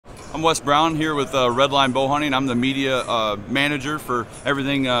I'm Wes Brown here with Redline Bow Hunting. I'm the media manager for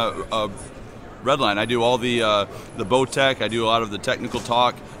everything Redline. I do all the bow tech, I do a lot of the technical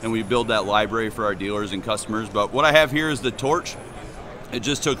talk, and we build that library for our dealers and customers. But what I have here is the Torch. It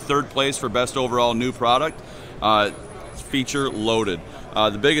just took 3rd place for best overall new product. It's feature loaded.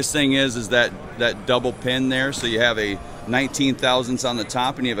 The biggest thing is that double pin there, so you have a 19 thousandths on the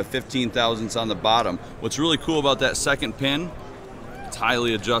top and you have a 15 thousandths on the bottom. What's really cool about that second pin, it's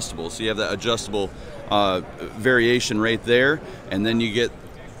highly adjustable. So you have that adjustable variation right there, and then you get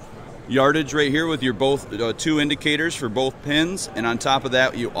yardage right here with your both 2 indicators for both pins, and on top of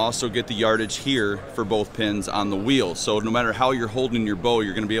that you also get the yardage here for both pins on the wheel. So no matter how you're holding your bow,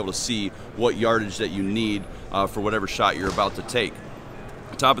 you're going to be able to see what yardage that you need for whatever shot you're about to take.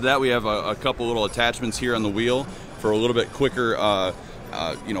 On top of that, we have a couple little attachments here on the wheel for a little bit quicker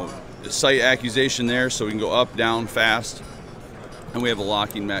sight accusation there, so we can go up, down, fast. And we have a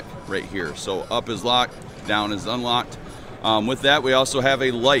locking mech right here. So up is locked, down is unlocked. With that, we also have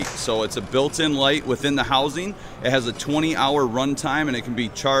a light. So it's a built-in light within the housing. It has a 20-hour run time, and it can be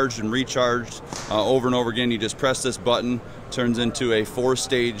charged and recharged over and over again. You just press this button, turns into a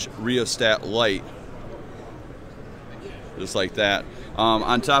 4-stage rheostat light, just like that.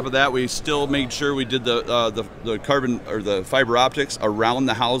 On top of that, we still made sure we did the carbon or the fiber optics around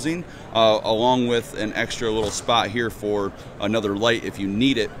the housing, along with an extra little spot here for another light if you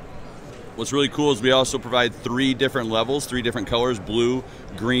need it. What's really cool is we also provide 3 different levels, 3 different colors: blue,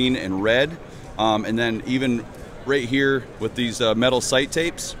 green, and red. And then even right here with these metal sight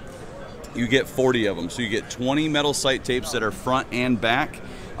tapes, you get 40 of them. So you get 20 metal sight tapes that are front and back.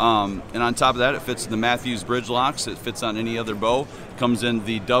 And on top of that, it fits in the Matthews bridge locks. It fits on any other bow. Comes in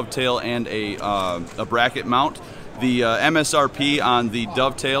the dovetail and a bracket mount. The MSRP on the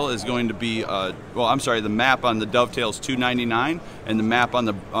dovetail is going to be, the map on the dovetail is $299, and the map on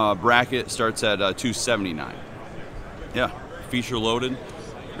the bracket starts at $279. Yeah, feature loaded,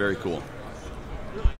 very cool.